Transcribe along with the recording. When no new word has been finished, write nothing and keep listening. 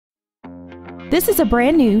This is a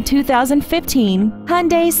brand new 2015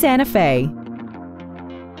 Hyundai Santa Fe.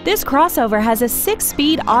 This crossover has a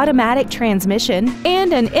 6-speed automatic transmission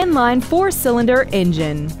and an inline 4-cylinder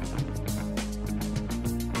engine.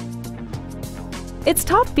 Its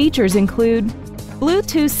top features include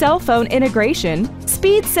Bluetooth cell phone integration,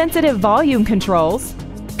 speed-sensitive volume controls,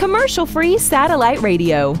 commercial-free satellite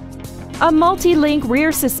radio, a multi-link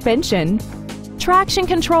rear suspension, traction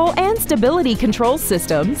control and stability control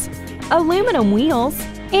systems, aluminum wheels,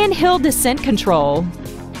 and hill descent control.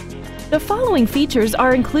 The following features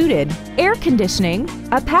are included: air conditioning,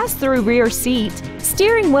 a pass-through rear seat,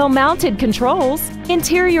 steering wheel mounted controls,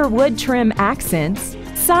 interior wood trim accents,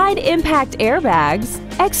 side impact airbags,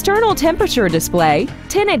 external temperature display,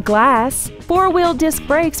 tinted glass, 4-wheel disc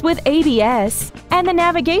brakes with ABS, and the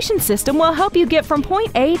navigation system will help you get from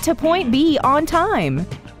point A to point B on time.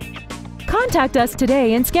 Contact us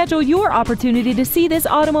today and schedule your opportunity to see this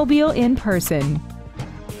automobile in person.